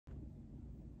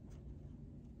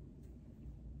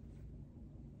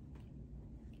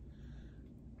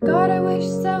God, I wish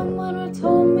someone would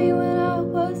told me when I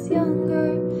was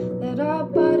younger that our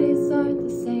bodies aren't the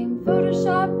same.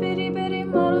 Photoshop itty-bitty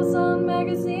models on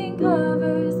magazine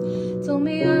covers told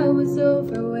me I was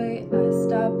overweight. I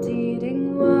stopped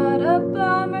eating, what a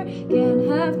bummer. Can't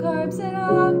have carbs in a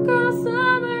hot girl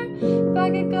summer. If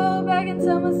I could go back and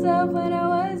tell myself when I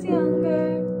was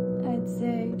younger, I'd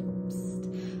say, psst,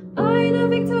 I know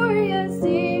Victoria's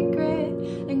Secret,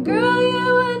 and girl,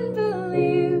 you wouldn't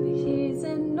believe she's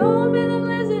an old man that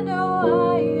lives in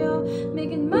Ohio,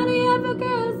 making money off of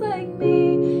girls like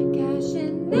me,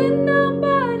 cashing in on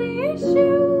body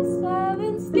issues,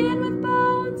 having skin with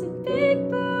bones and big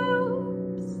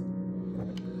boobs.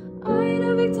 I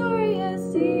know Victoria's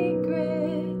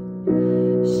Secret,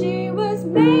 she was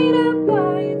made up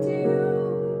by a dude.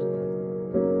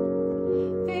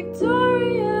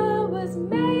 Victoria was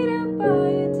made up by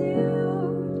a dude.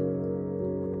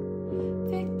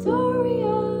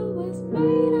 Victoria was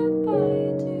made up by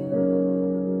a dude.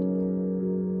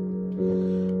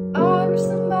 I wish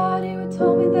somebody would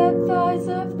told me that thighs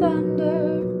of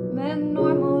thunder meant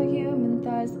normal human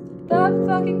thighs. The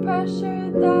fucking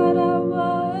pressure that I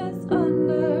was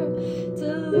under to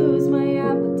lose my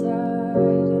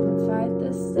appetite and fight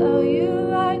the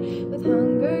cellulite with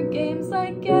Hunger Games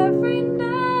like every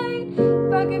night.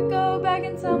 If I could go back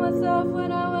and tell myself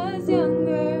when I was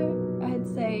younger, I'd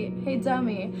say, hey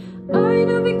dummy, I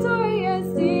know Victoria's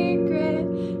Secret,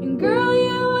 and girl,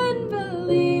 you wouldn't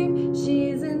believe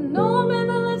she's an old man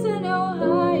that lives in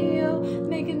Ohio,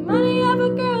 making money off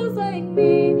of girls like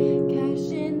me,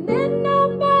 cashing in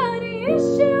on body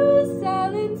issues,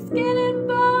 selling skin and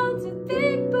bones with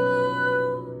big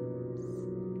boobs.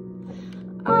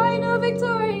 I know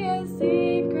Victoria's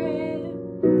Secret,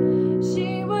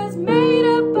 she was made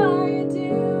up by a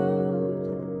dude.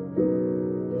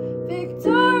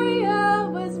 Victoria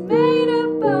was made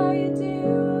up by a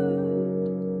dude.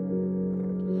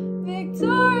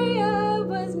 Victoria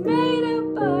was made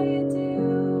up by a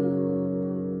dude.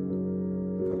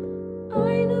 I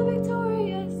know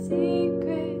Victoria's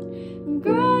Secret, and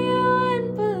girl, you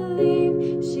wouldn't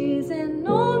believe she's an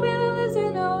old man that lives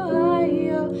in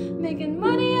Ohio, making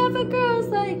money off of girls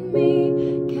like me,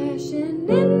 cashing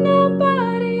in on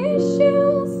body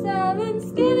issues, selling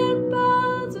skin and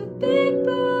bones with big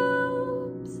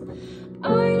boobs.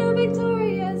 I know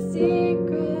Victoria's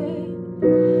Secret,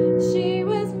 she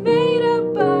was made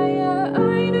up by a,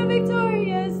 I know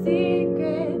Victoria's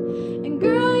Secret, and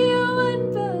girl, you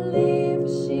wouldn't believe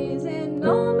she's an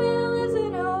old man that lives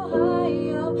in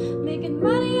Ohio, making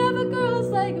money off of girls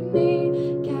like me,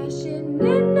 cashing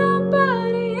in on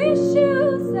body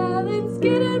issues, selling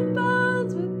skin and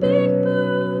bones with big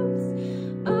boobs.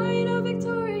 I know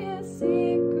Victoria's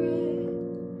Secret,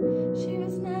 she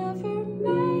was never